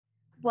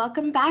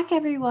Welcome back,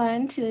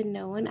 everyone, to the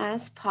No One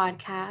Asked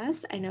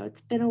podcast. I know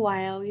it's been a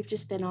while. We've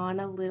just been on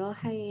a little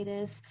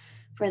hiatus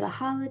for the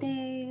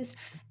holidays,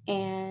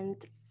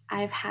 and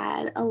I've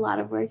had a lot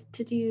of work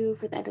to do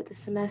for the end of the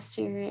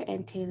semester,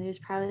 and Taylor's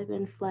probably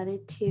been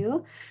flooded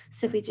too.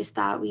 So we just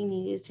thought we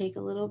needed to take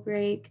a little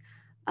break,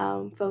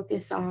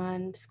 focus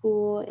on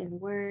school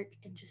and work,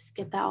 and just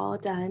get that all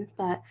done.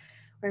 But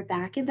we're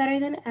back and better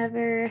than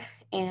ever,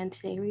 and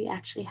today we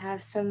actually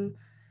have something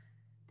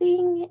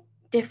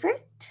different.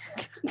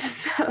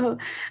 So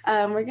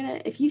we're gonna,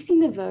 if you've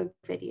seen the Vogue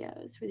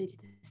videos where they do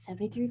the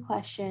 73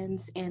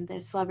 questions and the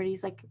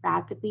celebrities like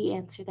rapidly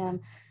answer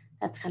them,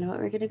 that's kind of what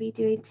we're gonna be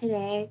doing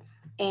today.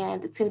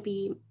 And it's gonna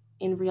be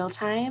in real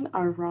time,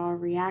 our raw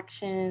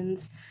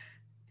reactions,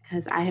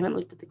 because I haven't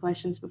looked at the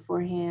questions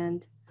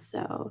beforehand.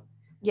 So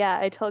Yeah,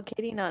 I told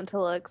Katie not to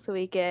look so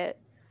we get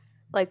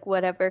like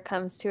whatever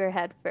comes to her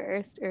head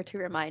first or to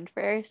her mind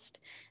first.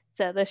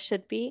 So this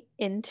should be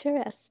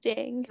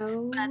interesting.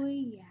 oh But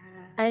yeah.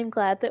 I'm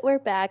glad that we're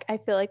back. I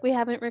feel like we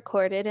haven't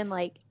recorded in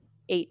like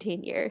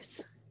 18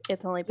 years.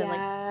 It's only been like,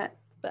 Yeah,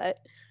 but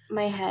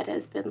my head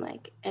has been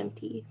like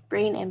empty,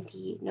 brain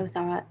empty, no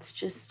thoughts,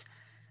 just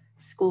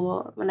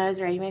school. When I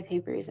was writing my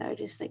papers, I would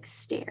just like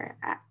stare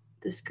at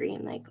the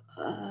screen like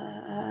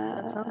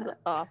that sounds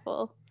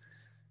awful.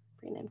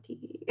 brain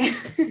empty.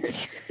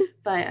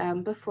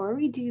 But before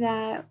we do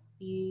that,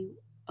 we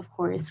of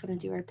course want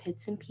to do our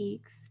pits and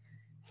peaks,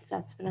 because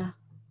that's been a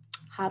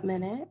hot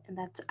minute, and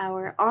that's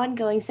our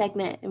ongoing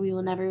segment, and we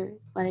will never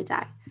let it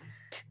die.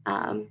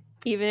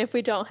 Even if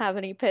we don't have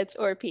any pits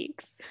or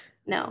peaks,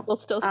 No, we'll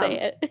still say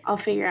it. I'll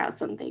figure out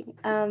something.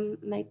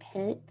 My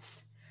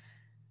pits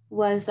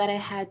was that I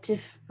had to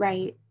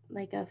write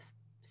like a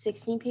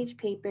 16-page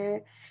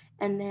paper,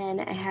 and then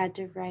I had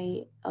to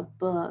write a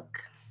book,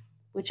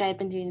 which I had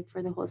been doing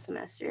for the whole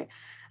semester.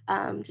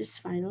 Just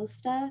final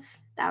stuff.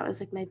 That was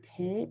like my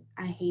pit.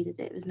 I hated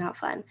it. It was not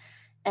fun.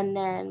 And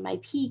then my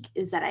peak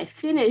is that I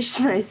finished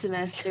my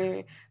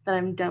semester, that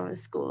I'm done with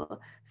school.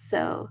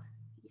 So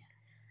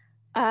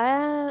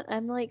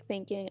I'm like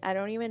thinking, I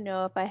don't even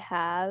know if I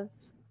have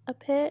a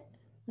pit.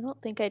 I don't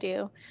think I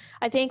do.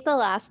 I think the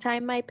last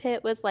time my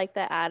pit was like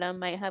that Adam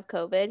might have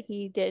COVID.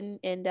 He didn't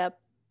end up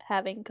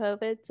having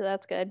COVID, so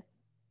that's good.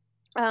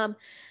 Um,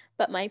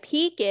 but my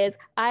peak is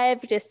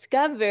I've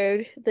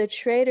discovered the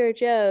Trader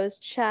Joe's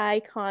chai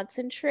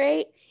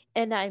concentrate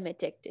and I'm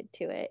addicted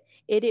to it.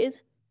 It is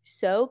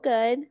so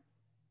good.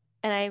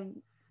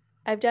 And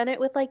I've done it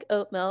with like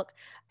oat milk.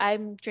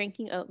 I'm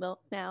drinking oat milk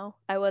now.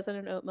 I wasn't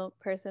an oat milk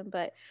person,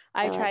 but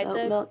I I love tried oat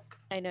the milk.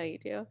 I know you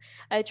do.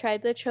 I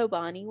tried the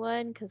Chobani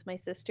one because my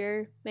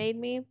sister made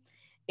me.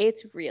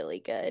 It's really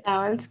good. That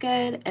one's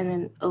good. And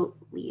then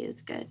Oatly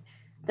is good.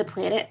 The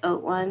Planet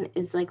Oat one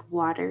is like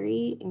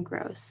watery and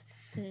gross.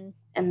 Mm.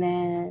 And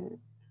then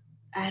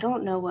I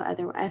don't know what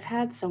other, I've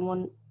had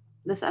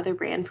this other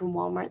brand from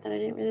Walmart that I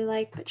didn't really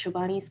like, but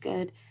Chobani's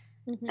good.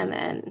 And Hmm.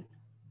 then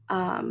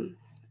um,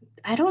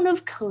 I don't know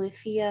if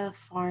Califia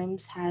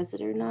Farms has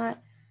it or not.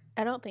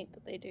 I don't think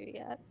that they do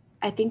yet.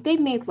 I think they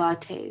made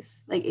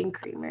lattes, like in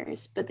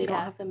creamers, but they don't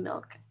Yeah, have the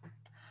milk.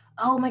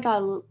 Oh my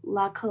God,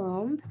 La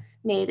Colombe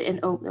made an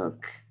oat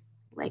milk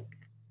like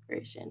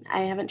version.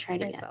 I haven't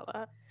tried I it yet, saw that.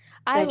 but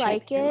I I tried the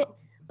like it. caramel.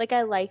 Like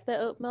I like the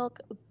oat milk,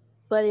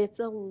 but it's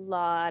a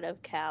lot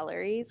of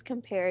calories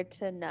compared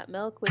to nut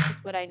milk, which is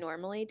what I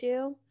normally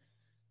do.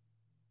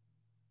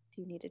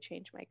 Do you need to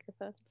change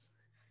microphones?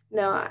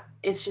 No,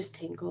 it's just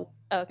tangled.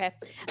 Okay.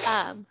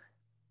 Um,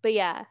 but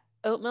yeah,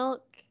 oat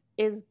milk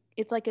is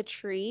it's like a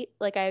treat.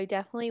 Like I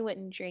definitely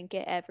wouldn't drink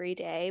it every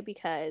day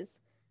because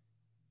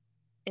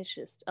it's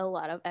just a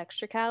lot of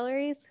extra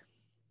calories.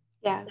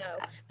 Yeah. So,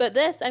 but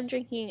this I'm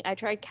drinking, I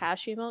tried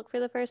cashew milk for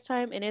the first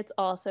time and it's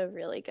also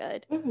really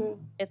good. Mm-hmm.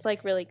 It's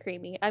like really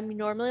creamy. I'm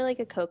normally like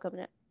a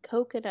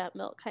coconut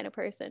milk kind of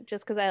person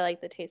just because I like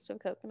the taste of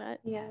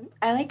coconut. Yeah.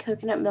 I like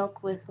coconut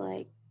milk with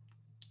like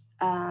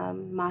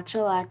matcha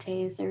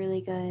lattes. They're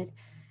really good.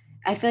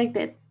 I feel like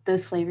that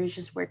those flavors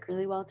just work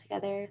really well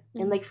together.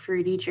 And Hmm. like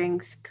fruity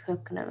drinks,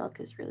 coconut milk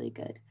is really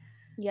good.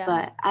 Yeah.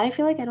 But I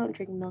feel like I don't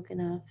drink milk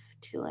enough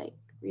to like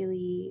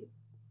really,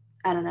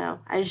 I don't know.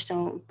 I just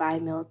don't buy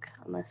milk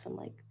unless I'm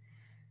like,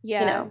 you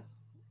Yeah. know,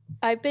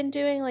 I've been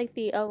doing like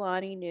the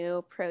Alani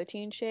Nu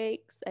protein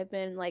shakes. I've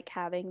been like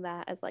having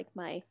that as like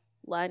my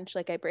lunch.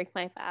 Like I break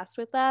my fast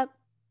with that.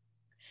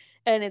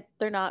 And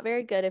they're not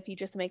very good if you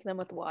just make them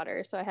with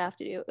water. So I have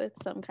to do it with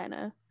some kind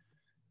of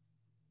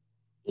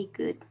a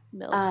good.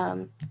 milk.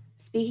 Um,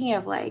 Speaking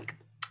of like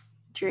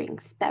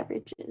drinks,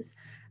 beverages,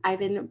 I've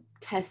been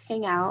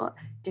testing out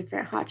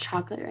different hot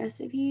chocolate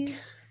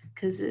recipes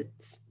because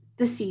it's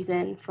the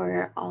season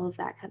for all of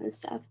that kind of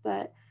stuff.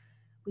 But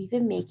we've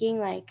been making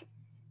like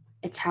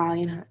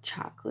Italian hot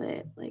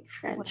chocolate, like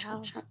French hot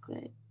Wow.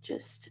 chocolate,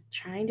 just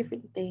trying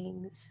different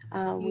things.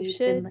 You We've been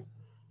should like,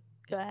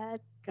 go ahead.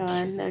 go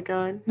on, no, go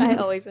on. I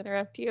always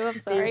interrupt you. I'm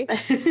You're sorry.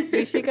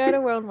 You should go fine.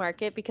 to World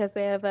Market because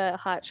they have a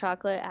hot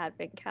chocolate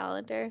advent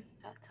calendar.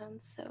 That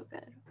sounds so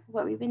good.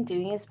 What we've been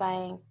doing is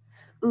buying,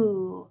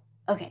 ooh,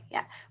 okay,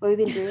 yeah. What we've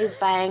been doing is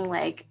buying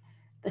like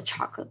the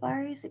chocolate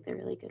bars, like the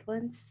really good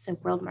ones. So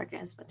World Market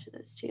has a bunch of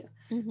those too.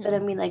 Mhm. But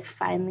then we like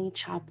finally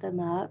chop them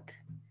up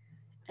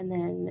and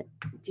then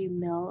do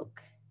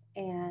milk.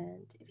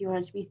 And if you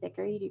want it to be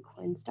thicker, you do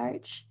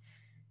cornstarch.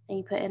 And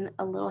you put in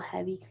a little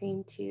heavy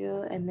cream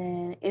too. And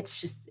then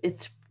it's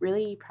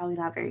really probably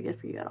not very good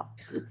for you at all.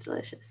 It's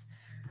delicious.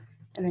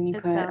 And then you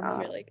It put sounds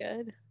really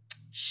good.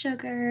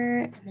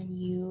 sugar, and then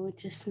you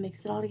just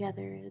mix it all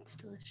together, and it's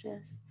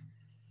delicious.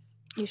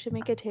 You should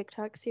make a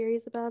TikTok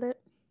series about it.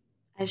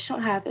 I just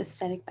don't have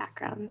aesthetic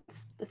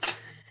backgrounds.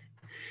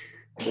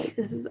 Like,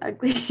 this is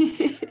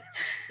ugly.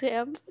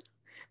 Damn.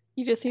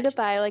 You just need to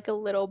buy like a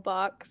little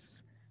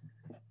box.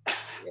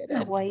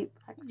 The white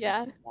box.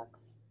 Yeah.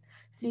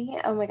 Speaking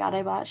of, oh my god,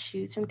 I bought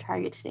shoes from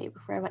Target today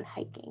before I went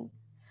hiking.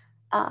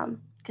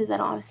 Because I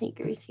don't have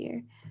sneakers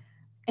here.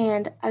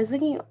 And I was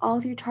looking all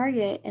through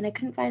Target and I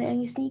couldn't find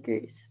any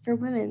sneakers for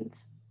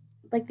women's.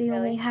 Like they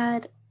only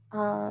had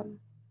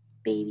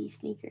baby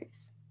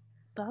sneakers.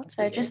 That's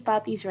so weird. I just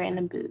bought these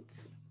random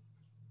boots.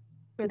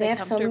 Were they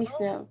have so many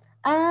snow.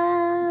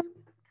 Kind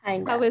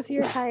of. How was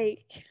your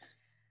hike?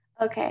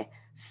 Okay,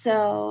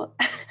 so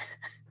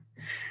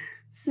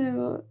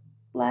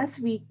last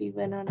week we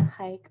went on a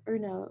hike, or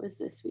no, it was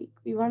this week.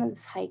 We went on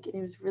this hike and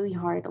it was really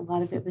hard. A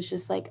lot of it was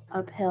just like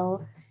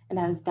uphill and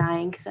I was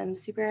dying because I'm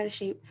super out of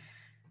shape.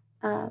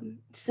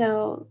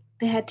 So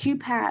they had two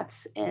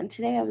paths, and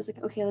today I was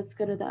like, okay, let's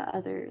go to the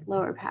other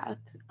lower path.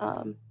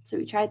 So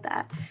we tried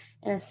that,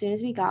 and as soon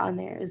as we got on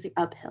there, it was like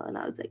uphill, and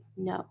I was like,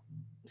 no.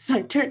 So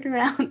I turned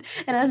around,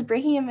 and I was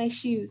breaking in my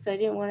shoes, so I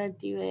didn't want to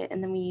do it.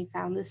 And then we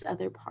found this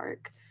other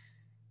park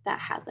that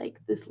had like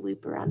this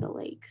loop around a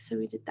lake, so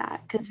we did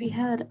that because we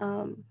had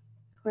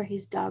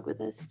Jorge's dog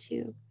with us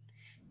too.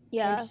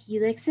 Yeah, and he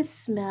likes to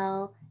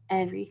smell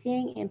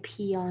everything and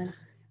pee on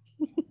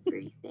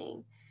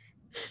everything.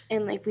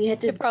 And like we had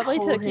to it probably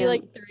took him. you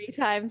like 3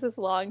 times as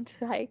long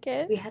to hike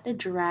it. We had to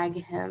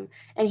drag him,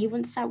 and he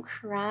wouldn't stop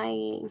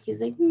crying. He was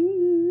like,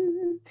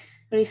 when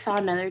he saw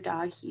another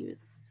dog, he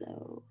was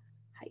so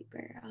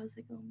hyper. I was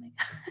like, oh my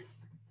god.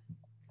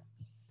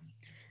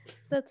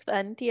 That's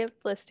fun. Do you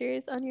have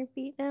blisters on your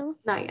feet now?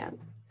 Not yet.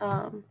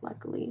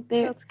 Luckily,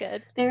 that's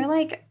good. They're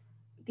like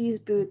these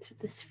boots with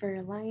this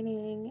fur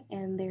lining,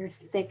 and they're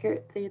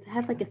thicker. They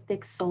have like a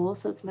thick sole,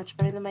 so it's much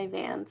better than my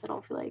Vans. I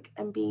don't feel like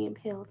I'm being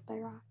impaled by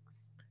rocks.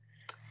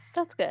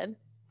 That's good.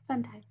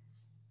 Fun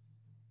times.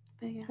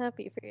 But yeah.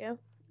 Happy for you.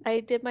 I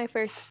did my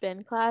first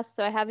spin class,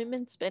 so I haven't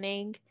been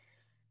spinning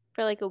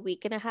for like a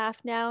week and a half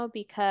now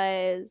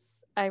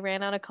because I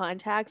ran out of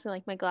contacts and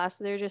like my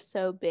glasses are just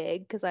so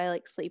big because I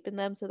like sleep in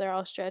them, so they're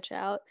all stretched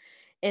out.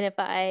 And if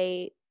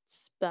I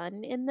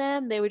spun in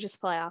them, they would just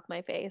fly off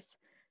my face.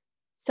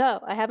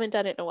 So I haven't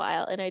done it in a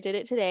while, and I did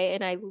it today,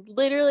 and I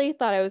literally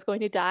thought I was going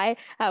to die.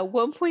 At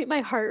one point,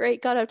 my heart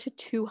rate got up to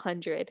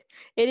 200.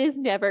 It has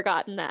never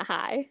gotten that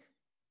high.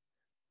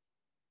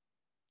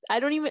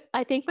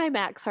 I think my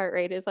max heart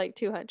rate is like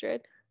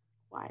 200.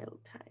 Wild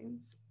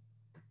times.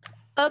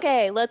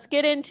 Okay, let's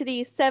get into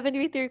these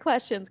 73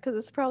 questions because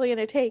it's probably going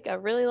to take a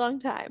really long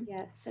time.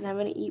 Yes, and I'm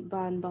going to eat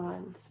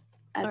bonbons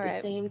at the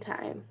same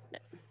time.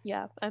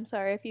 Yeah, I'm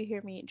sorry if you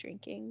hear me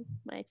drinking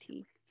my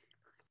tea.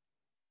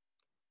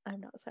 I'm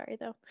not sorry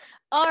though.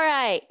 All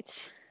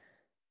right.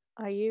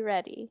 Are you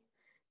ready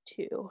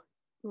to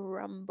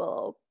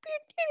rumble?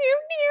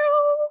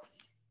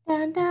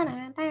 Dun, dun,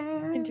 dun,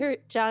 dun. Enter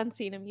John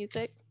Cena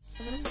music.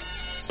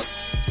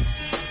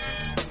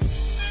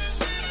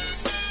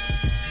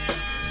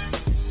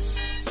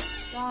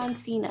 John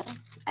Cena.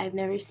 I've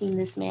never seen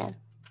this man.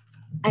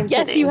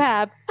 Yes, kidding. you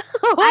have.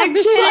 I'm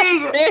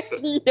kidding.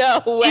 There's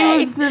no way. It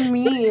was the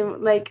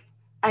meme. Like,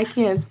 I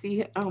can't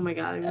see it. Oh my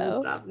god, I'm gonna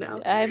stop now.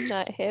 I'm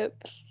not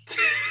hip.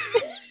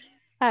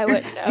 I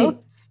wouldn't know.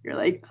 You're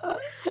like, I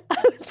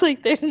was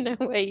like, there's no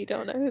way you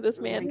don't know who this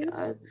man is.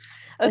 God.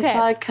 Okay. I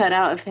saw a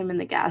cutout of him in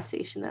the gas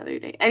station the other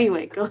day.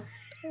 Anyway, go.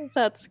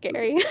 That's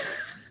scary.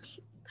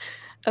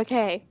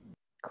 Okay.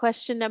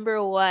 Question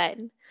number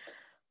 1.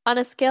 On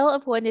a scale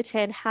of 1 to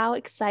 10, how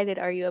excited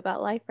are you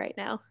about life right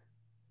now?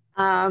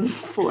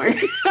 4.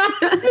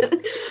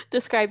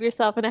 Describe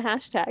yourself in a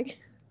hashtag.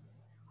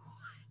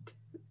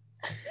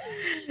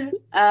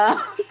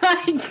 Oh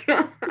my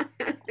god.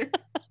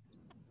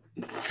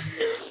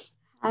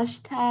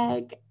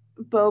 Hashtag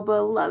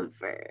boba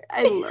lover.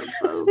 I love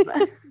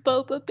boba.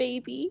 Boba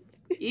baby.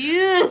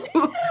 Ew.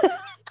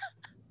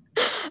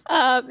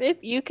 If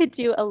you could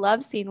do a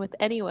love scene with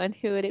anyone,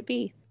 who would it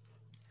be?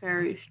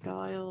 Harry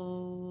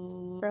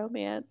Styles.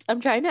 Romance.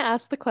 I'm trying to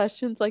ask the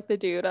questions like the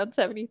dude on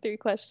 73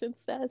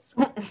 Questions does.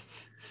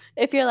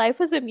 If your life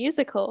was a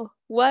musical,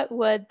 what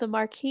would the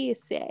marquee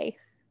say?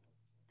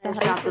 I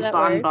dropped the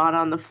bonbon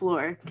on the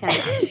floor. Can I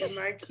see the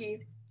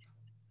marquee?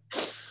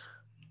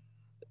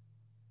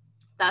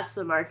 That's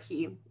the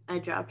marquee. I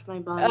dropped my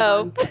bonbon.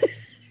 Oh.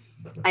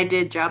 I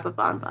did drop a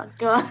bonbon.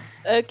 Go on.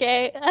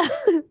 Okay.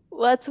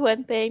 What's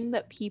one thing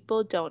that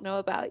people don't know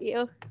about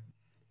you?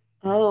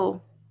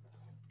 Oh.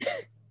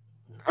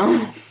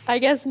 I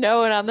guess no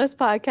one on this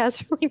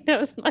podcast really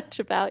knows much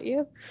about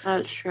you.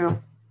 That's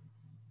true.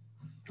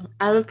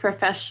 I'm a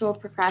professional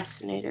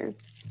procrastinator.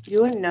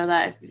 You wouldn't know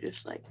that if you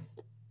just like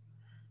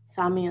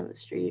saw me on the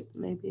street,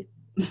 maybe.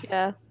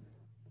 Yeah.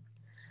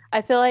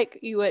 I feel like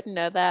you wouldn't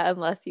know that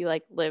unless you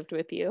like lived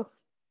with you.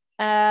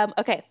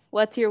 Okay,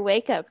 what's your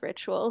wake up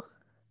ritual?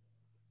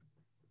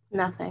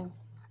 Nothing.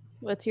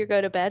 What's your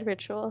go to bed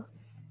ritual?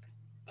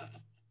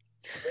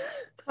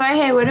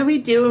 Jorge, what do we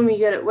do when we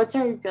get it? What's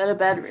our go to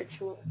bed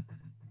ritual?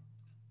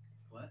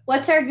 What?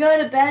 What's our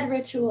go to bed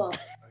ritual?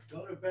 Our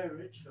go to bed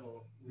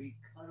ritual, we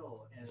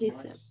cuddle and He watch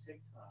said-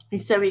 TikTok. He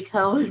said we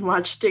cuddle and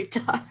watch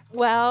TikTok.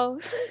 Wow,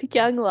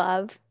 young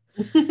love.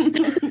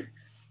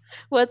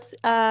 What's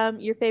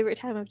your favorite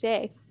time of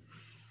day?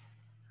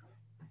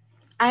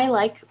 I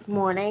like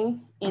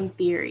morning in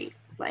theory.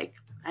 Like,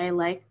 I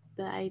like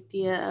the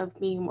idea of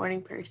being a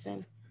morning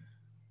person.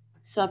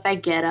 So if I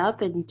get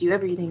up and do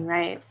everything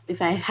right,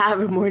 if I have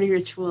a morning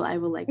ritual, I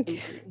will like the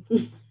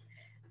morning.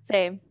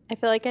 Same. I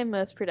feel like I'm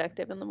most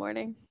productive in the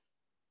morning.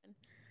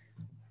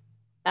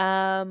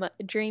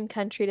 Dream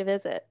country to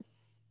visit.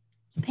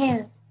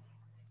 Japan.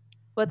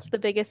 What's the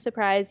biggest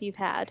surprise you've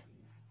had?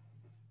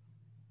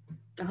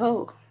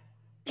 Oh,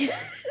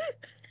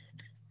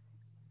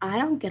 I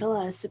don't get a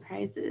lot of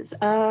surprises.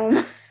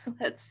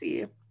 Let's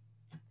see.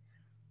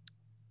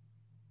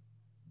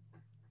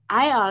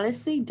 I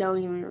honestly don't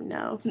even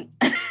know.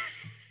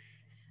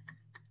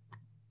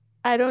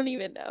 I don't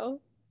even know.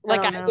 I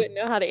Like, don't I know. wouldn't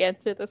know how to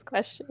answer this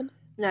question.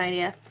 No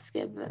idea.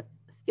 Skip it.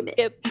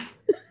 Skip.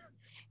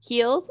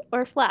 Heels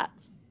or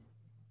flats?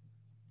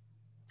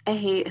 I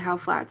hate how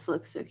flats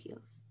look, so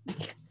heels.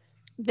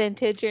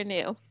 Vintage or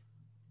new?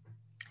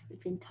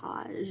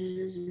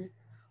 Vintage.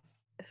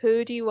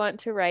 Who do you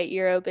want to write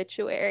your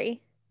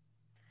obituary?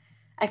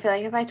 I feel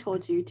like if I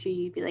told you to,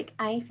 you'd be like,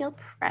 I feel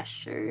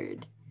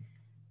pressured.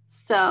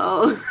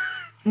 So,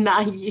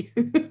 not you.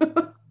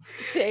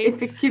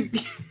 If it could be.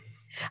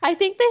 I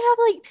think they have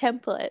like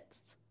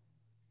templates.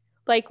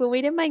 Like when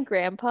we did my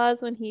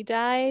grandpa's when he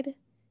died,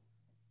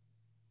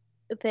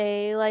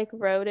 they like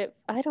wrote it.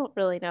 I don't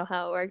really know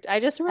how it worked. I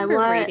just remember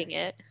reading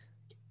it.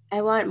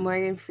 I want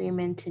Morgan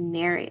Freeman to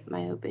narrate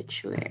my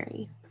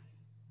obituary.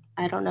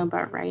 I don't know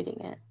about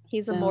writing it.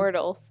 He's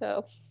immortal,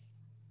 so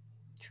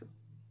true.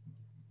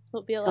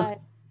 He'll be alive.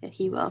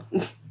 He will.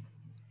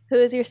 Who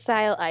is your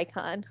style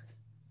icon?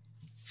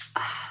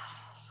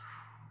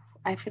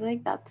 I feel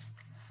like that's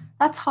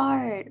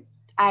hard.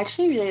 I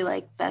actually really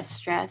like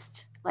Best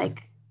Dressed.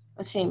 Like,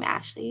 what's her name?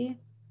 Ashley?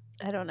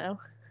 I don't know.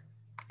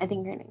 I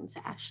think her name's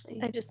Ashley.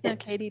 I just know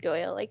Katie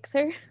Doyle likes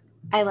her.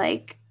 I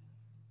like,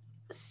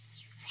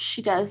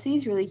 she does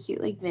these really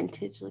cute, like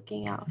vintage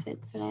looking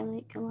outfits that I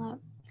like a lot.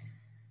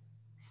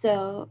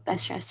 So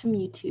Best Dressed from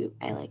YouTube,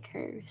 I like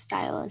her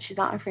style, and she's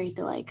not afraid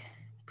to like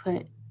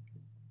put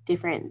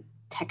different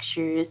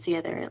textures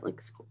together. It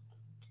looks cool.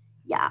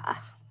 Yeah.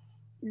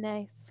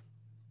 Nice.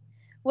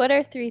 What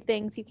are 3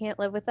 things you can't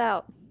live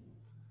without?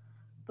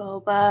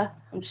 Boba.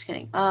 I'm just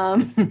kidding.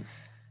 I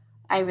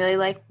really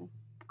like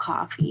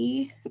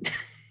coffee.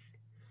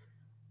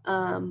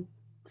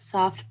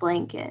 Soft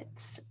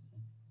blankets.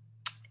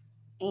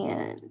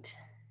 And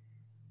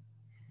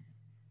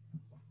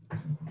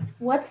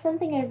what's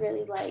something I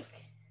really like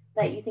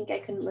that you think I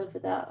couldn't live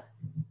without?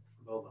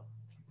 Boba.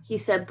 He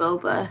said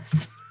boba.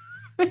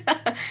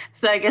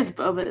 So I guess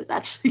boba is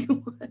actually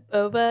one.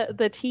 Boba,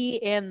 the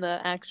tea and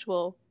the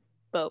actual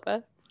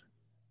boba.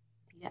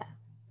 Yeah.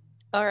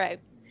 All right.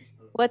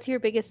 What's your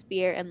biggest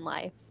fear in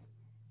life?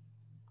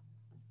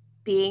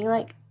 Being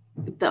like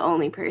the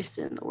only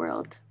person in the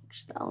world,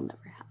 which that'll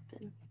never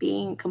happen.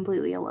 Being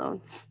completely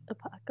alone.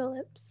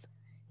 Apocalypse.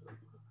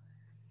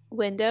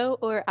 Window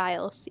or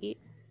aisle seat?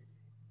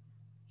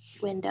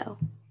 Window.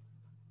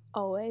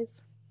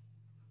 Always.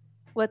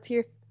 What's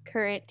your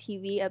current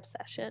TV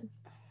obsession?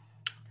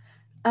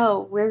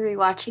 Oh, we're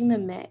rewatching The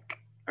Mick,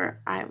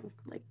 or I'm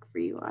like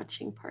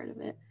rewatching part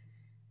of it.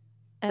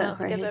 I don't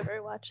think I've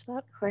ever watched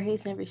that.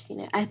 Jorge's never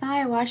seen it. I thought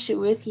I watched it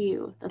with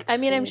you. I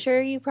mean, I'm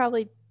sure you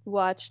probably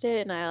watched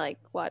it, and I like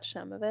watched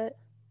some of it.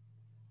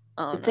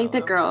 It's like the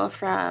girl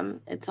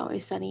from It's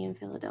Always Sunny in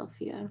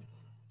Philadelphia.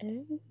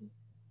 Ooh.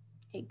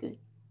 Hey, good.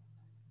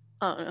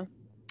 I don't know.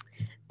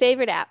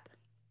 Favorite app?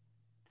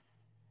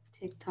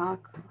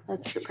 TikTok.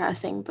 That's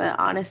depressing, but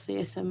honestly,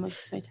 I spend most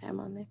of my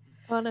time on there.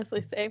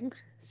 Honestly, same.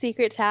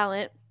 Secret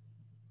talent?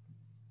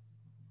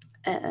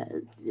 I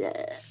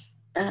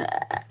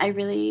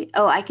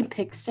can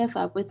pick stuff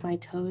up with my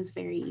toes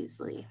very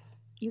easily.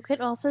 You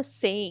can also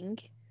sing.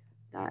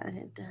 Got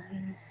it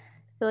done.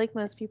 I feel like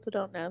most people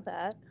don't know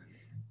that.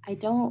 I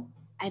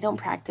don't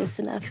practice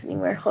enough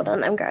anymore. Hold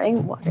on, I'm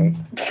grabbing water.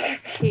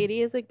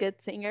 Katie is a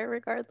good singer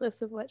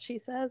regardless of what she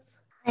says.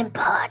 I'm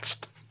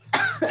parched.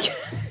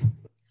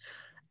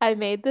 I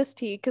made this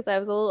tea because I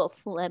was a little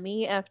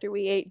phlegmy after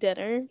we ate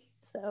dinner,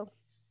 so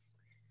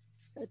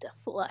I had to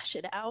flush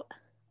it out.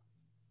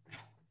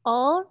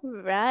 All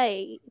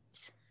right.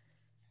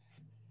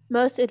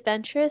 Most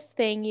adventurous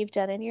thing you've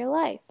done in your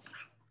life?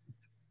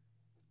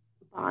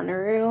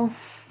 Bonnaroo.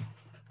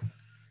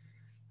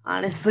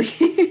 honestly.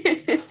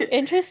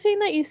 Interesting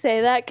that you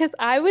say that, because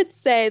I would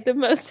say the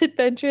most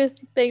adventurous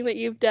thing that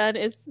you've done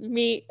is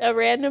meet a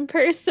random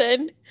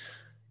person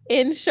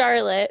in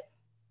Charlotte,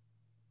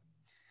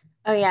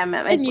 Oh yeah, I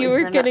met my and you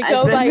were boyfriend. gonna I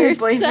go met by my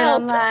boyfriend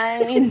yourself.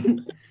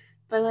 online.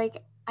 But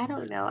like, I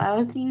don't know. I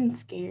wasn't even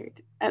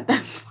scared at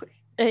that point.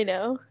 I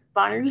know.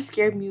 Bonner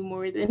scared me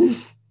more than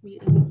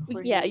meeting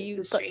Yeah, the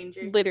you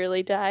stranger.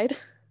 literally died.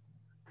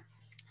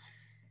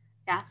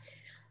 Yeah.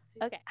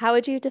 Okay. How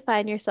would you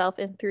define yourself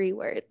in 3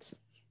 words?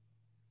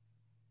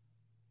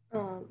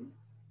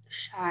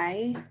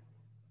 Shy.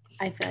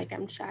 I feel like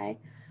I'm shy.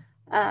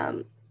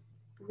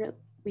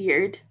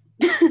 Weird.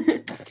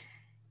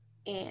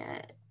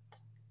 And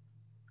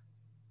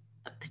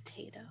a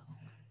potato.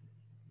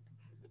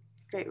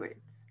 Great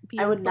words.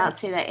 Beautiful. I would not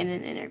say that in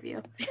an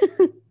interview.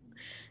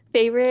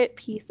 Favorite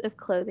piece of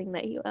clothing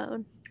that you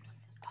own?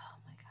 Oh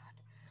my god.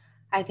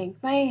 I think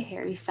my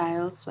Harry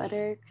Styles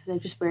sweater, because I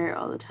just wear it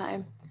all the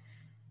time.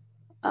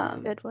 That's a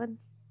good one.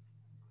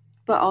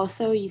 But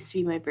also used to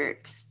be my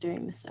Birks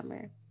during the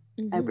summer.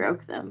 Mm-hmm. I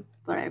broke them,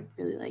 but I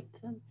really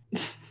liked them.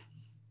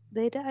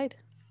 They died.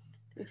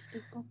 They're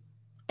stable.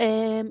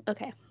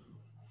 Okay.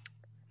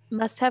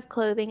 Must-have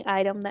clothing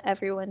item that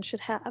everyone should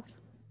have.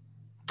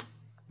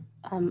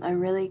 A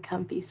really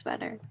comfy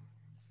sweater.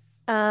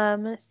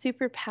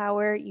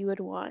 Superpower you would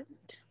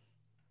want.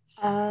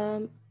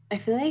 I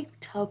feel like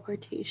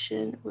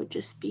teleportation would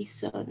just be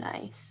so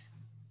nice.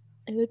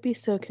 It would be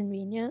so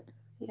convenient.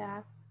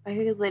 Yeah, I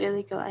could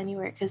literally go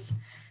anywhere, because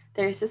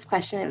there's this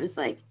question. It was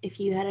like, if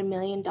you had $1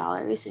 million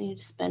and you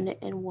just spend it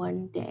in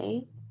one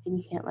day, and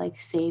you can't like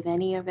save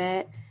any of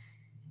it,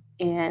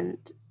 and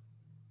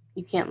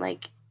you can't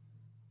like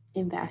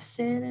invest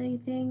it in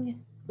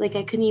anything. Like,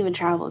 I couldn't even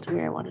travel to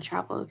where I want to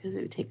travel because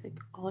it would take like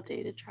all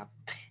day to travel.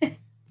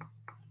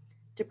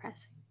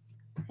 Depressing.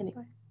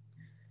 Anyway.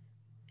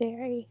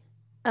 Very.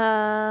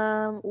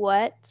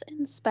 What's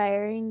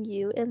inspiring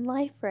you in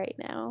life right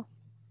now?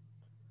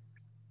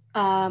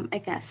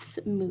 I guess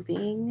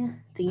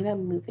thinking about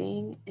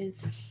moving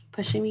is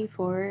pushing me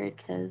forward,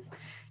 because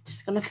I'm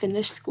just gonna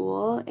finish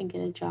school and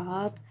get a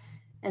job,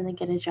 and then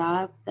get a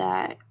job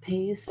that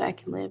pays so I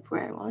can live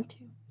where I want to.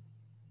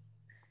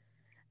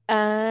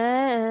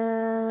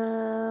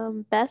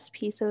 Best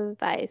piece of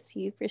advice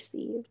you've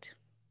received?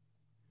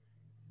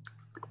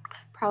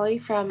 Probably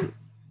from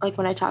like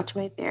when I talk to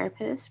my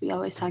therapist, we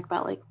always talk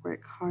about like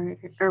work harder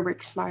or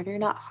work smarter,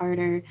 not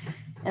harder,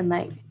 and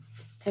like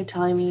they're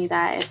telling me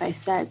that if I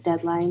set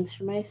deadlines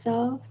for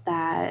myself,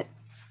 that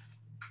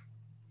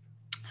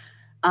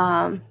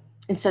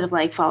instead of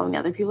like following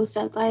other people's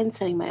deadlines,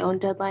 setting my own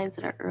deadlines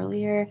that are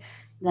earlier,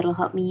 that'll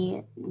help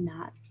me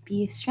not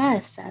be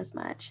stressed as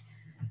much.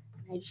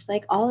 I just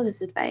like all of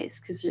his advice,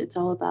 because it's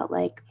all about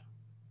like,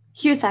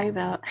 he was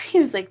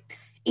like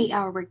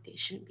 8-hour workday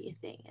shouldn't be a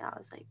thing. And I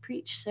was like,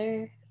 preach,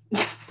 sir.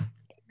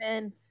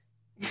 Amen.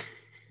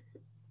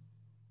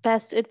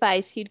 Best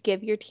advice you'd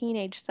give your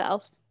teenage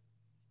self?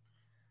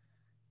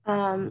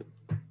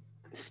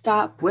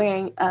 Stop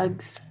wearing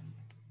Uggs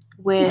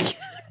with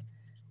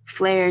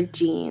flared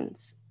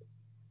jeans.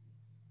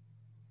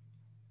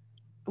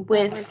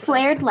 With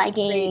flared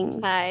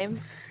leggings. Great time.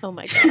 Oh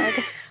my god.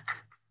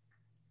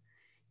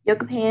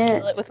 Yoga pants.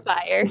 Kill it with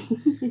fire.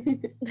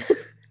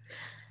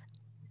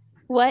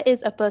 What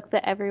is a book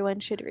that everyone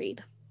should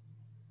read?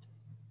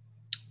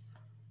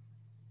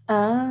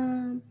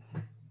 I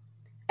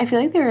feel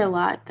like there are a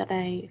lot that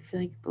I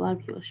feel like a lot of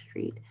people should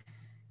read.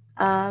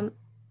 I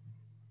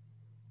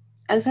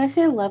was gonna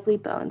say Lovely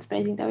Bones, but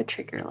I think that would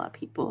trigger a lot of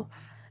people.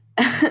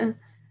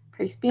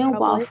 Percy Being a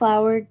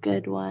Wallflower,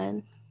 good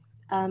one.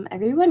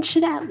 Everyone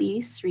should at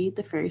least read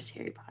the first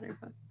Harry Potter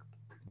book.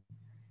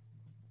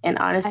 And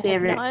honestly,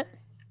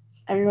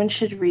 everyone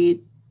should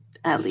read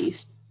at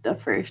least the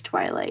first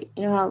Twilight.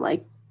 You know how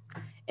like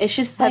it's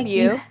just Have like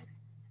you?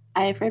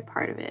 I've read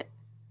part of it.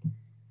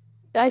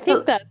 I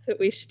think that's what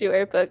we should do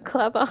our book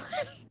club on.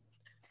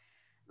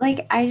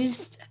 Like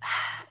I've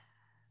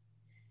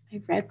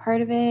read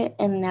part of it,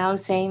 and now I'm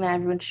saying that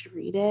everyone should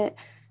read it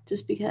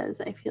just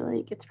because I feel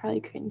like it's probably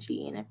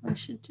cringy and everyone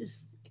should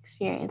just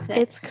experience it.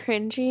 It's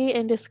cringy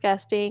and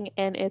disgusting,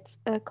 and it's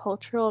a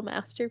cultural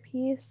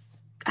masterpiece.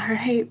 All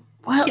right.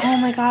 Well, oh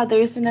my god,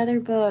 there's another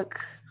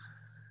book.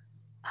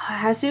 It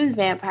has to do with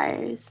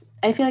vampires.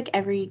 I feel like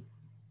every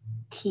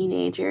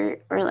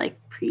teenager or like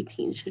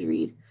preteen should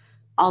read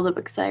all the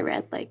books that I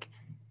read, like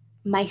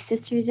My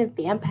Sister's a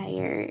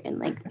Vampire and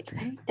like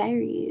Vampire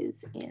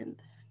Diaries and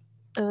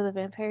the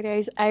Vampire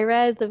Diaries. I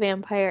read The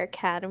Vampire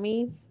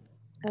Academy.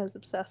 I was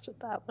obsessed with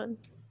that one.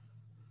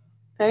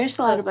 There's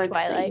a lot of books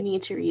that you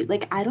need to read.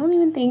 Like I don't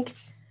even think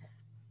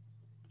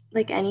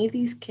like any of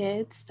these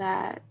kids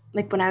that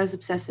like when I was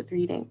obsessed with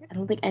reading, I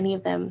don't think any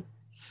of them,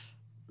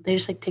 they're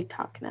just like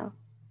TikTok now.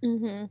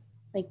 Mm-hmm.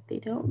 Like they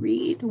don't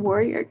read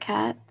Warrior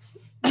Cats.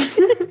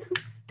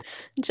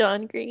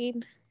 John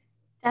Green.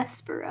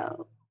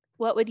 Despero.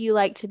 What would you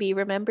like to be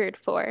remembered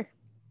for?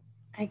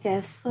 I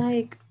guess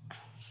like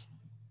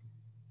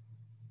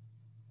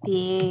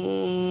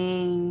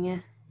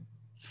being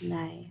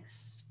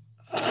nice.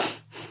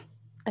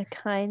 A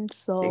kind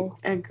soul.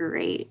 A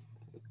great,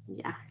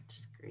 yeah,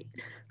 just great.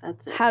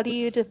 That's it. How do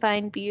you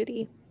define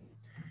beauty?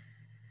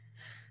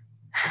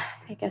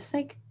 I guess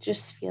like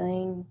just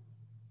feeling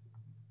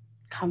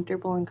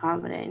comfortable and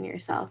confident in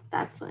yourself.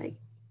 That's like,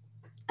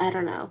 I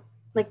don't know,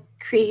 like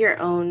create your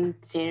own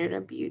standard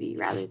of beauty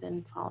rather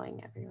than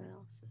following everyone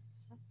else's.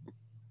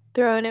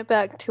 Throwing it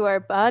back to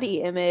our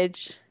body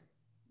image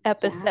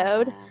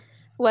episode. Yeah.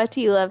 What do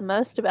you love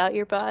most about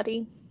your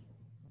body?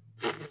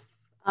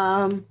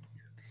 That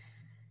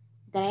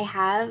I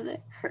have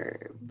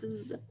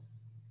curves.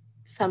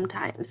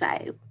 Sometimes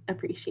I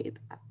appreciate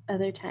that.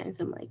 Other times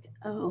I'm like,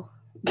 oh.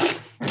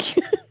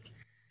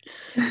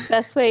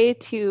 Best way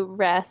to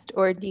rest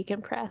or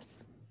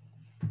decompress?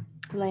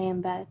 Lay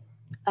in bed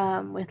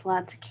with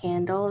lots of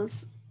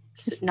candles.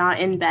 Not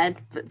in bed,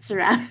 but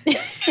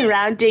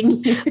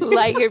surrounding you.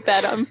 Light your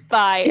bed on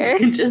fire.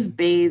 Just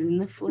bathe in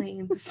the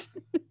flames.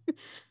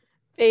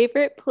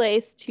 Favorite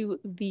place to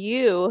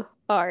view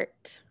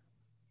art?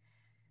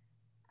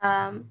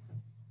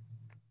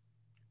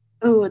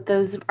 Oh,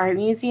 those art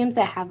museums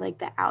that have like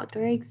the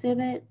outdoor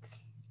exhibits.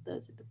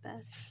 Those are the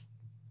best.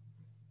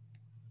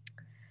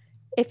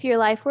 If your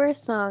life were a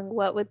song,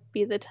 what would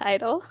be the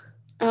title?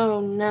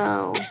 Oh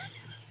no.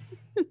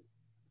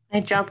 I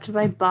dropped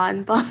my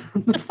bonbon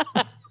on the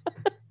floor.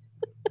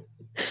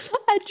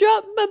 I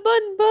dropped my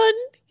bun.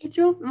 I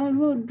dropped my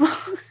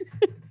bonbon.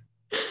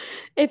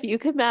 If you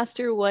could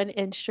master one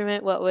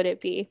instrument, what would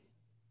it be?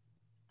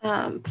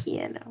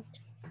 Piano.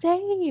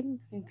 Same.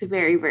 It's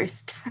very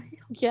versatile.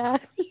 Yeah.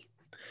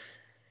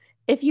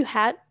 If you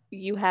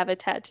have a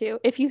tattoo.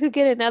 If you could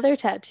get another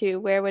tattoo,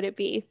 where would it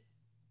be?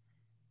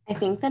 I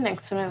think the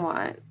next one I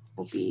want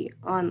will be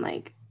on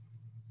like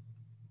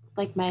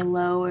my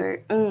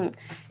lower.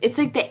 It's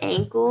like the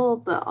ankle,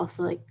 but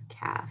also like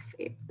calf,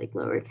 like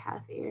lower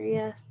calf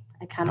area.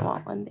 I kind of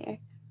want one there.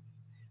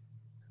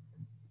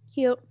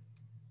 Cute.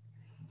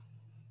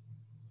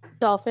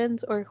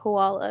 Dolphins or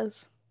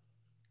koalas?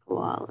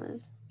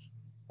 Koalas.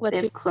 What's They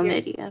have your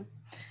chlamydia.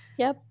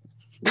 Yep.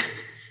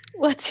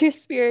 What's your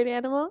spirit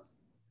animal?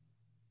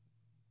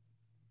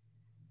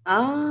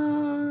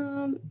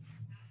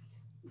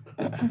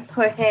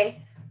 Jorge.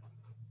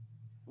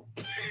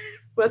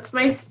 What's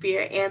my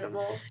spirit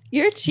animal?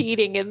 You're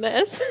cheating in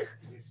this.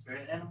 Your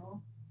spirit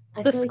animal?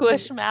 I The feel like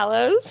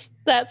squishmallows.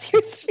 That's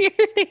your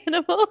spirit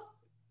animal.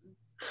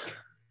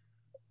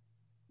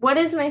 What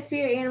is my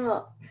spirit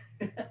animal?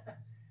 Cute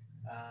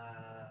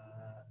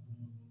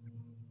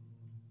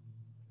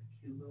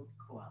little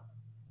koala.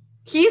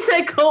 He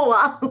said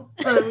koala.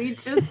 We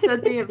just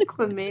said they have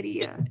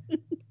chlamydia.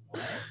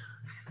 What?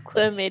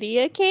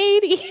 Chlamydia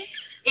Katie.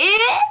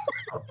 Ew!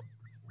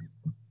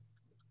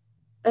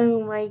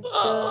 Oh my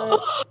god.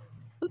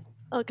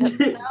 I'll cut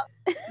this out.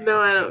 No,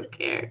 I don't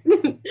care.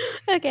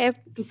 Okay.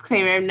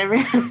 Disclaimer, I've never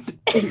had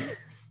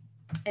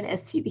an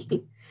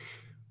STD.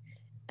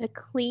 A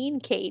clean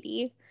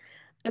Katie.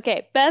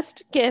 Okay.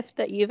 Best gift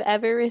that you've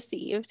ever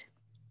received.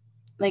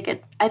 I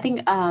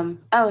think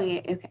oh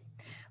yeah, okay.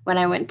 When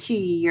I went to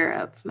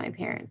Europe, my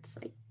parents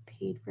like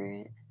paid for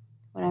it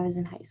when I was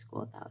in high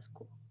school. That was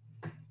cool.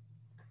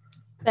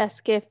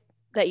 Best gift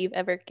that you've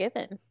ever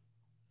given.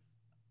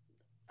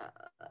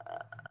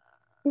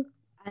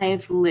 I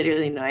have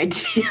literally no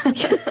idea.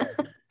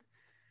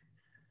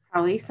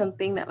 Probably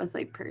something that was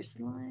like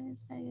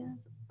personalized, I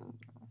guess. I don't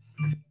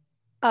know.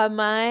 On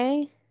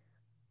my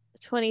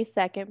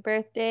 22nd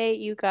birthday,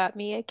 you got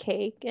me a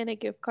cake and a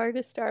gift card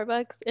to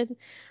Starbucks. And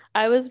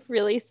I was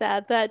really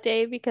sad that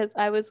day because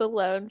I was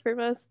alone for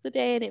most of the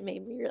day and it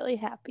made me really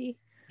happy.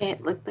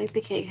 It looked like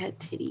the cake had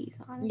titties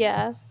on it.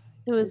 Yeah.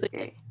 It was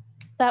great.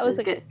 That was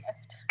It a was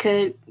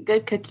good.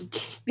 Good cookie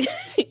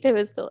cake. It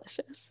was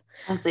delicious.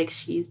 I was like,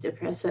 she's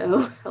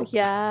depresso.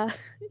 Yeah,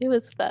 it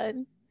was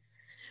fun.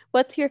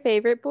 What's your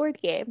favorite board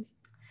game?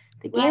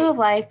 The Game of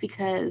Life,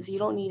 because you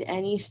don't need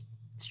any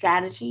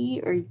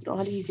strategy or you don't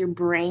have to use your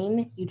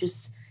brain. You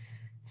just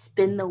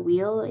spin the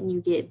wheel and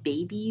you get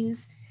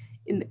babies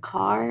in the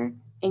car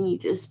and you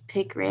just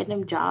pick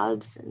random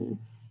jobs and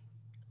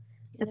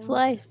it's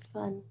life. It's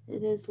fun.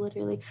 It is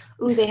literally.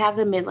 Ooh, they have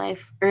the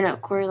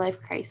quarter life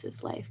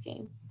crisis life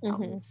game. That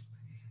one's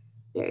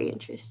very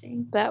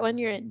interesting. That one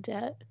you're in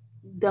debt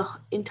the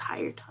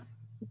entire time.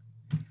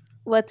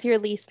 What's your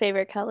least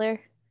favorite color?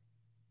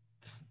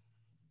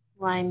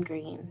 Lime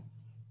green.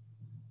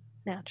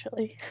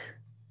 Naturally.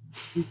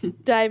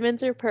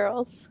 Diamonds or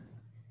pearls?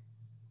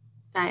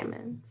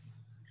 Diamonds.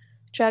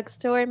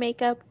 Drugstore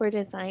makeup or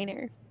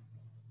designer?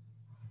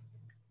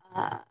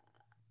 I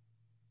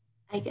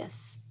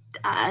guess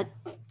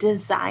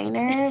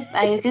designer.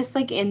 I guess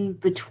like in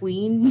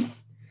between.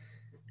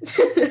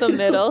 The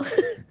middle.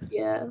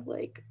 Yeah,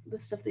 like the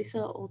stuff they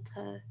sell at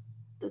Ulta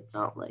that's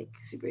not like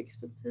super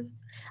expensive.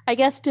 I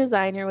guess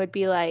designer would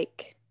be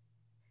like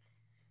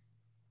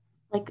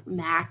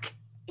MAC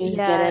is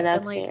good enough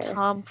and like there.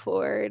 Tom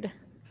Ford.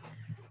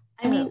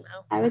 I mean,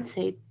 I would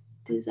say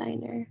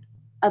designer.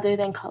 Other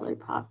than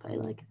ColourPop, I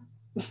like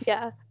that.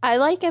 Yeah, I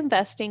like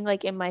investing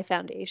like in my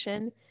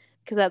foundation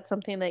because that's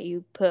something that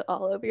you put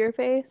all over your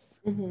face.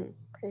 Mm-hmm.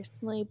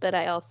 personally, but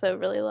I also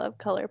really love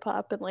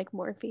ColourPop and like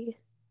Morphe.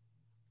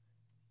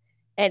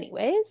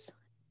 Anyways,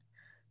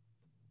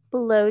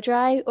 blow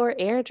dry or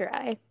air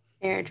dry?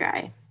 Air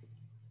dry.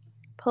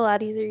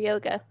 Pilates or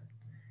yoga?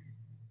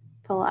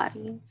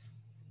 Pilates.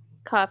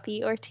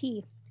 Coffee or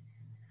tea?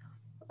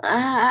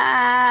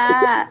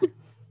 Ah.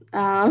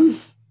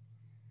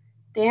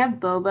 They have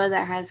boba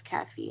that has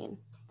caffeine,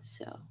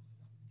 so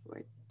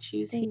we're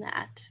choosing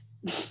that.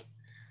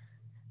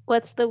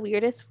 What's the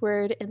weirdest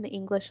word in the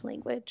English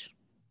language?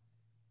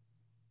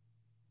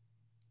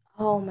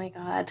 Oh my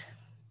god.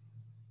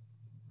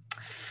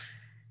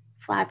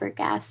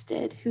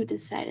 Flabbergasted. Who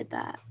decided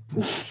that?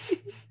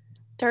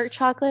 Dark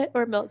chocolate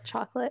or milk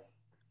chocolate?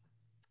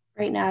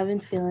 Right now I've been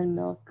feeling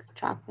milk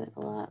chocolate a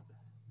lot.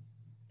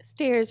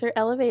 Stairs or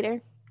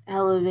elevator?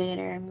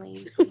 Elevator, I'm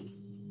lazy.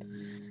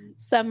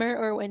 Summer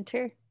or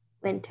winter?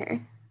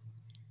 Winter.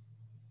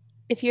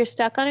 If you're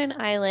stuck on an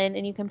island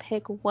and you can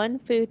pick one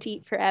food to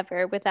eat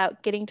forever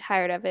without getting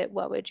tired of it,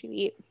 what would you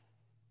eat?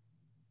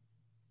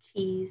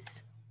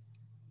 Cheese.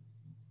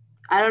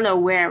 I don't know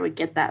where I would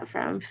get that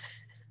from.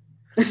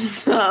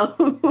 So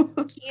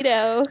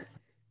Keto.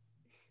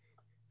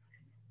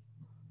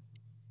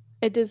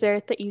 A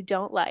dessert that you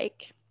don't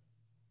like.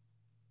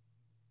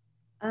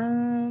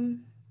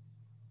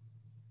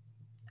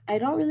 I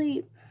don't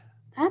really,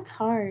 that's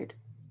hard.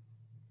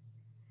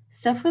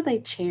 Stuff with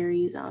like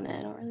cherries on it.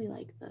 I don't really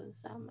like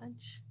those that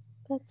much.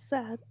 That's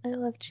sad. I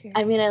love cherry.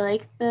 I mean, I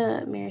like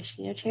the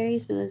maraschino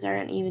cherries, but those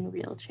aren't even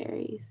real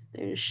cherries.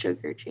 They're just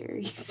sugar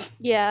cherries.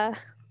 Yeah.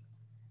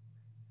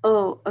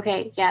 Oh,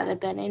 okay. Yeah, the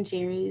Ben and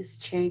Jerry's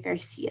Cherry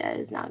Garcia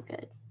is not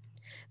good.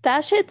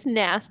 That shit's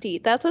nasty.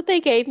 That's what they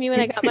gave me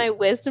when I got my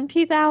wisdom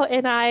teeth out,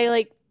 and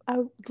I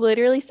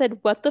literally said,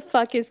 "What the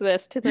fuck is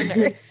this?" to the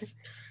nurse.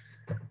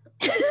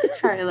 It's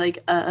probably like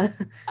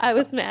I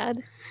was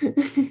mad.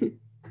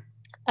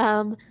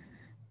 A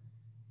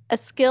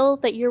skill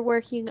that you're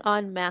working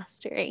on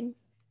mastering.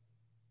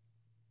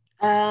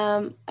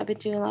 I've been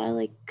doing a lot of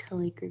like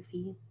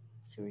calligraphy,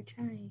 so we're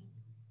trying.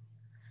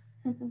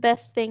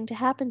 Best thing to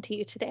happen to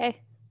you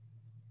today.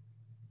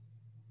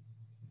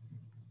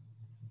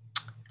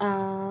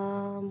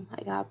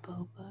 I got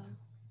boba.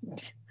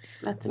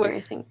 That's Wor-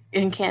 embarrassing.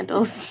 And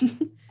candles.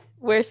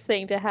 Worst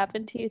thing to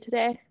happen to you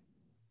today.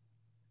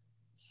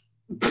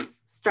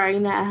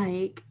 Starting that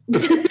hike.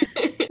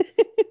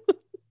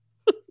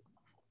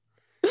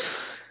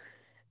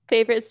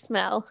 Favorite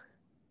smell.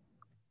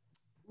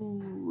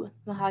 Ooh,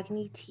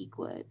 mahogany teak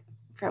wood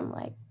from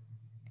like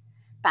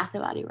Bath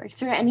and Body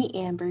Works, or any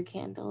amber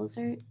candles,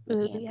 or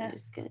Ooh, amber yeah.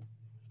 is good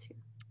too.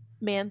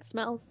 Man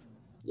smells.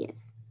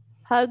 Yes.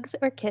 Hugs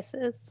or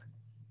kisses.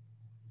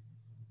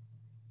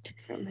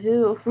 From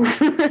who?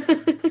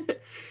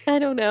 I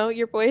don't know.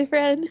 Your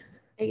boyfriend?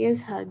 I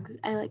guess hugs.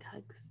 I like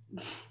hugs.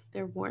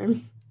 They're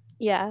warm.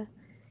 Yeah.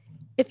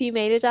 If you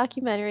made a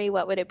documentary,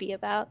 what would it be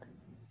about?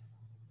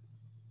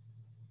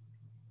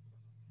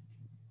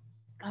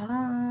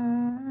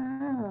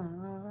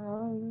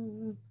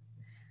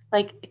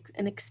 Like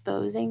an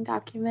exposing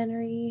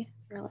documentary,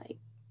 or like,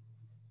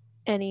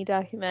 Any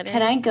documentary.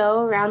 can I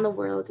go around the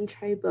world and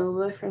try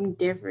boba from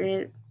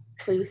different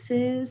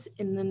places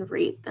and then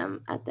rate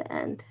them at the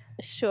end?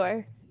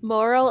 Sure.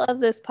 Moral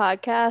of this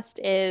podcast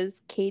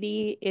is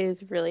Katie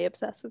is really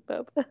obsessed with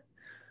boba.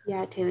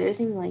 Yeah, Taylor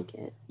doesn't even like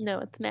it. No,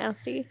 it's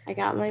nasty. I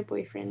got my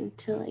boyfriend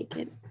to like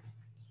it.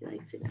 He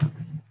likes it now.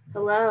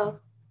 Hello.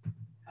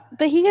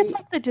 But he gets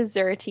like the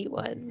desserty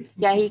ones.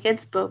 Yeah, he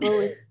gets boba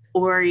with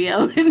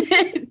Oreo in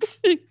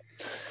it.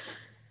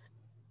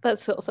 That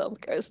still sounds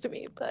gross to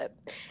me, but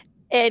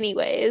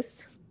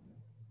anyways.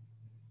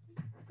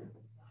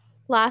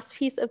 Last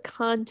piece of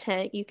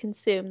content you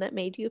consumed that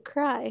made you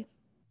cry.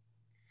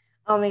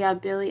 Oh my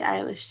god, Billie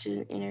Eilish did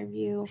an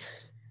interview.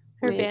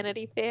 Her with-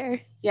 Vanity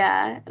Fair.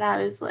 Yeah, and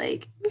I was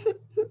like,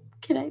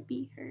 can I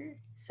be her?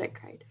 So I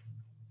cried.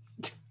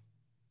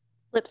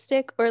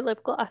 Lipstick or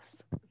lip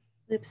gloss?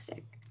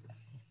 Lipstick.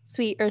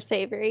 Sweet or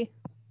savory?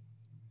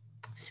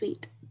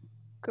 Sweet.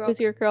 Who's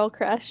your girl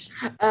crush?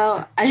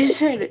 Oh, I just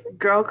heard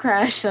girl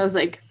crush. I was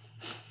like,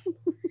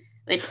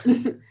 wait.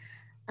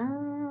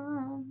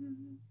 Oh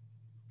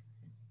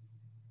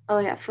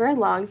yeah, for a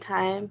long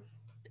time,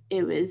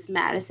 it was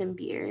Madison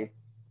Beer,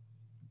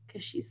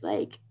 because she's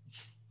like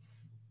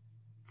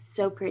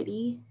so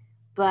pretty,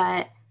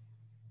 but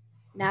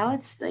now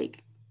it's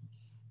like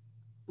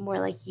more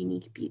like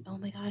Unique Beauty. Oh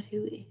my god,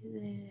 who is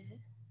it?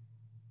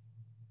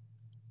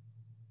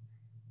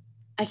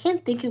 I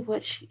can't think of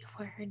what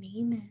her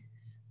name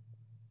is.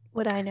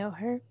 Would I know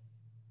her?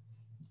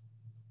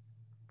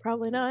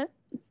 Probably not.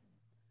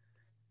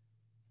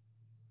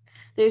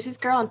 There's this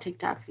girl on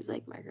TikTok who's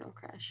like my girl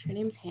crush. Her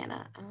name's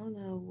Hannah. I don't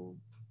know.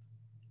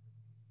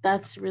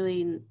 That's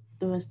really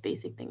the most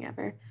basic thing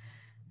ever.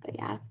 But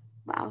yeah.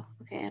 Wow.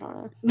 Okay, I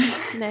don't know.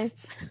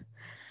 Nice.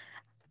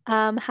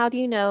 How do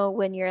you know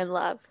when you're in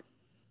love?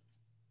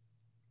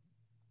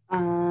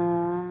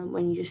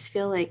 When you just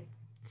feel like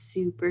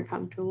super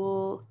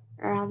comfortable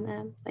around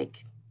them.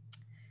 Like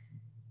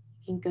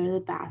you can go to the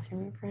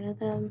bathroom in front of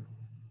them.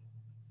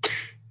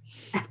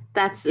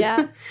 That's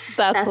Yeah,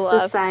 that's the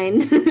love. sign.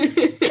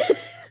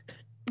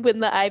 When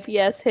the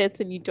IBS hits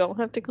and you don't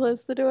have to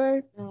close the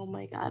door. Oh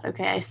my God.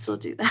 Okay, I still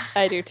do that.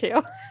 I do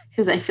too.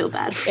 Because I feel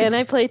bad. And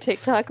I play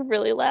TikTok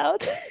really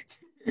loud.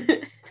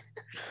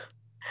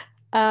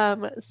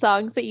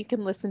 Songs that you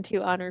can listen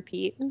to on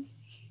repeat.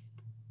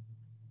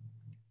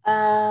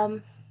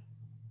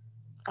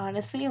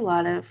 Honestly, a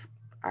lot of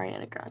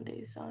Ariana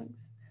Grande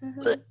songs.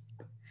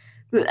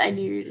 I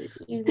knew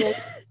you'd be like,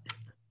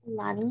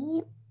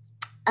 Lonnie.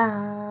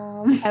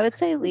 I would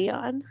say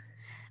Leon.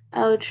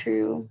 Oh,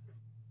 true.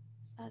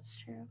 That's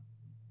true.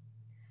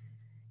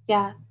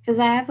 Yeah, because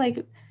I have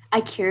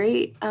I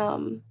curate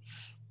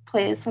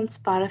playlists on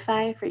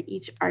Spotify for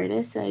each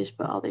artist, and I just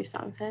put all their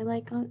songs that I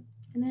like in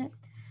it.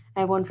 I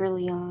have one for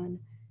Leon,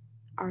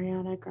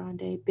 Ariana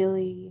Grande,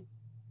 Billy,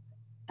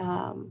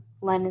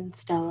 Lennon,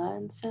 Stella,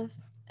 and stuff.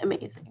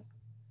 Amazing.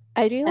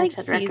 I do like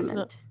I'd seasonal.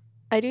 recommend.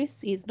 I do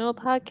seasonal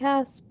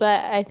podcasts,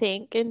 but I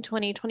think in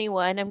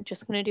 2021 I'm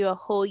just gonna do a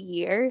whole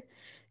year,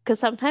 because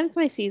sometimes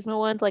my seasonal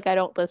ones, like I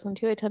don't listen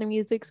to a ton of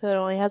music, so it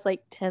only has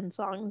like 10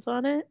 songs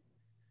on it.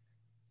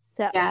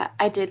 So Yeah,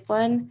 I did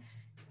one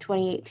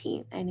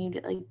 2018. I named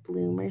it like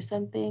Bloom or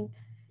something,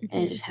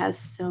 and it just has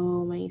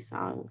so many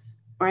songs.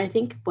 Or I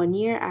think one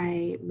year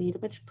I made a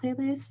bunch of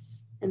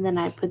playlists and then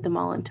I put them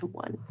all into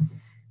one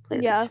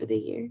playlist Yeah. for the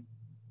year.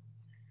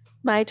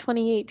 My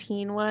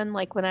 2018 one,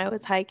 like when I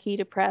was high key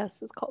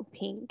depressed, is called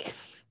Pink.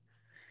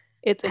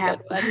 It's a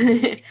good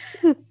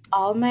one.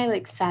 All my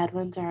like sad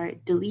ones are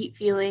Delete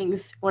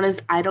Feelings. One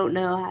is I Don't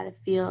Know How to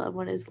Feel, and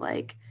one is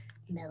like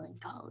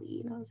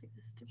Melancholy. And I was like,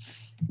 this is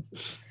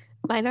depressing.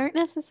 Mine aren't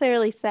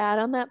necessarily sad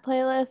on that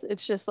playlist.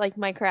 It's just like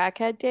my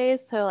crackhead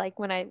days. So like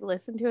when I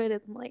listen to it,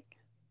 I'm like,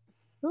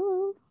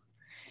 ooh.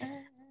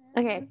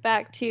 Okay,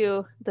 back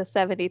to the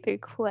 73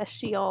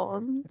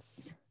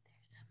 questions.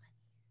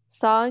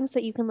 Songs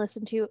that you can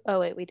listen to.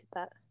 Oh, wait, we did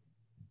that.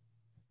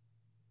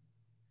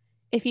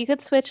 If you could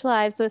switch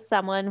lives with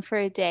someone for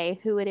a day,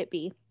 who would it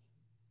be?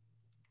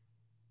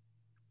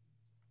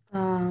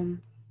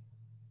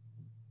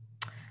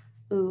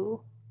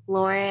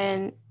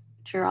 Lauren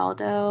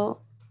Giraldo,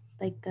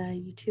 like the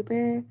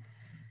YouTuber,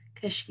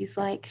 because she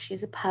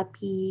has a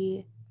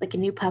puppy, like a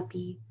new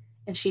puppy,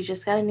 and she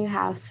just got a new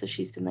house, so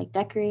she's been like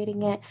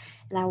decorating it,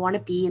 and I want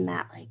to be in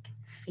that like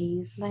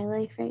phase of my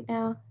life right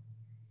now,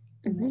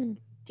 and like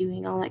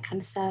doing all that kind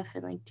of stuff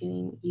and like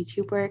doing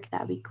YouTube work.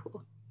 That'd be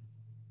cool.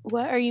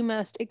 What are you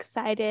most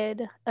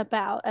excited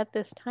about at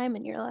this time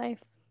in your life?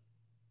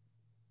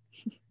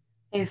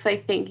 It's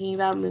like thinking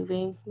about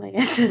moving, like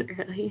I said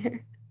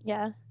earlier.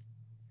 Yeah.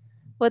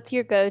 What's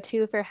your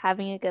go-to for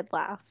having a good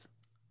laugh?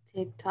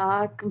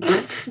 TikTok.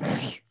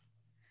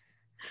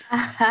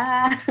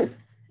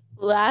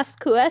 Last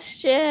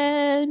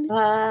question.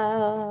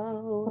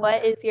 Oh.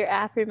 What is your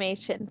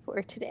affirmation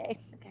for today?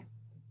 Okay.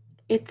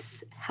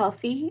 It's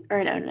healthy,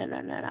 or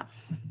no.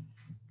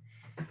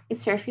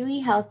 It's perfectly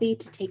healthy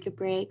to take a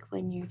break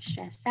when you're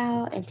stressed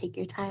out and take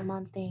your time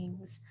on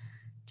things.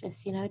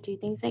 Just, do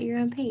things at your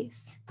own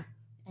pace.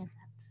 And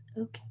that's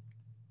okay.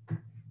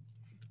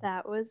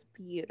 That was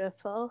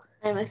beautiful.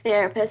 I'm a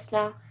therapist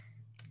now.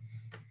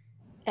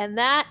 And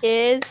that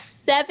is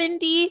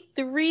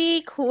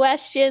 73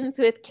 questions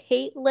with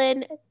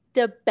Caitlin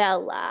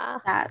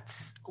DeBella.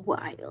 That's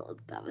wild.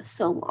 That was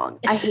so long.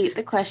 I hate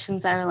the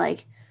questions that are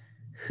like,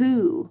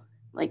 who?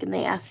 Like, and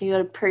they ask me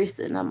about a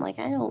person. I'm like,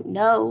 I don't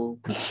know.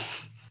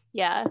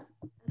 Yeah.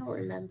 I don't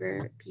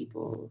remember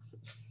people.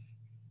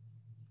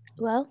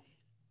 Well,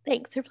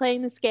 thanks for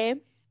playing this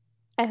game.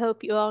 I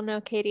hope you all know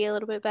Katie a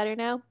little bit better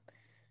now.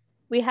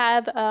 We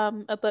have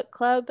a book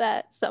club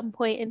at some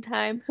point in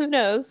time. Who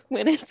knows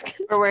when it's going to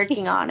be. We're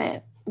working on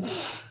it.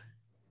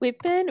 We've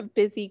been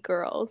busy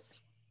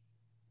girls.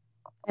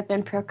 I've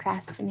been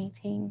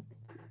procrastinating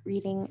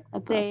reading a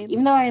book. Same.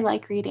 Even though I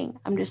like reading,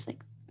 I'm just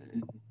like...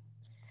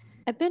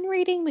 I've been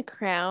reading The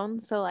Crown,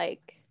 so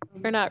like...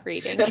 Or not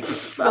reading.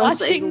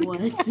 Watching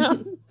The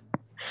Crown.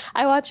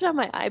 I watch it on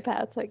my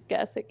iPad, so I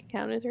guess it can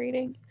count as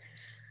reading.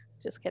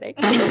 Just kidding.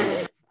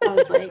 I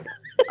was like,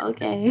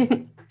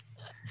 okay.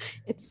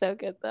 It's so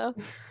good though.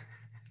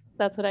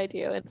 That's what I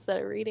do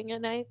instead of reading at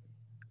night.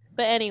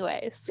 But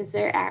anyways. Is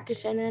there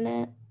action in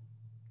it?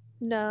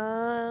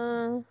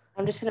 No.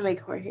 I'm just going to make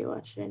Jorge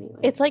watch it anyway.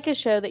 It's like a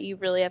show that you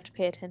really have to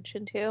pay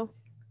attention to.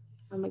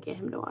 I'm going to get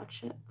him to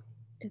watch it.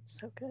 It's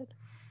so good.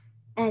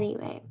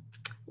 Anyway,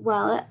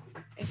 well,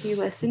 if you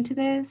listen to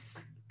this,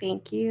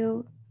 thank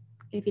you.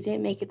 If you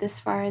didn't make it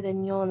this far,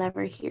 then you'll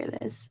never hear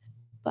this.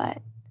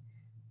 But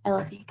I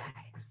love you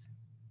guys.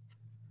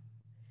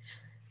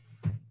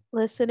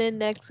 Listen in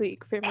next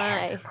week for my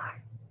ASMR.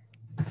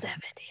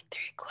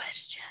 73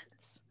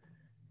 questions.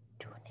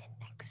 Tune in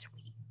next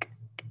week.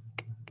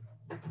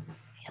 We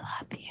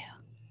love you.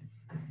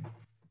 Have a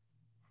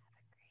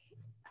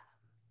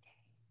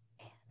great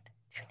day. And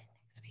tune in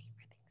next week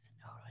for things that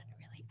no one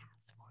really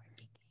asked for.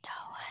 No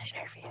one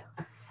Interview.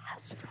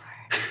 asked for.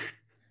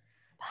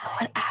 No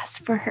one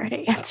asked for her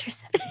to answer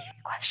 73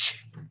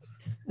 questions.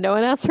 No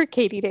one asked for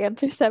Katie to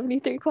answer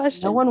 73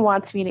 questions. No one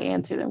wants me to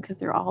answer them because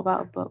they're all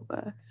about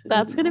boba. So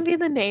That's going to be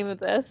the name of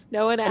this.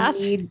 No one and asked.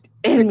 me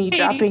Katie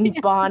dropping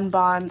to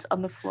bonbons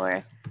on the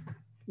floor.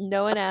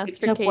 No one asked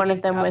Picked for up Katie one to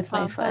of them drop with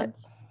my foot.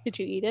 bonbons. Did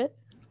you eat it?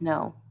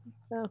 No.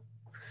 No.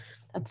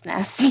 That's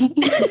nasty.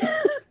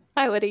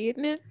 I would have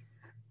eaten it.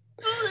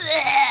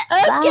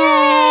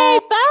 Bye.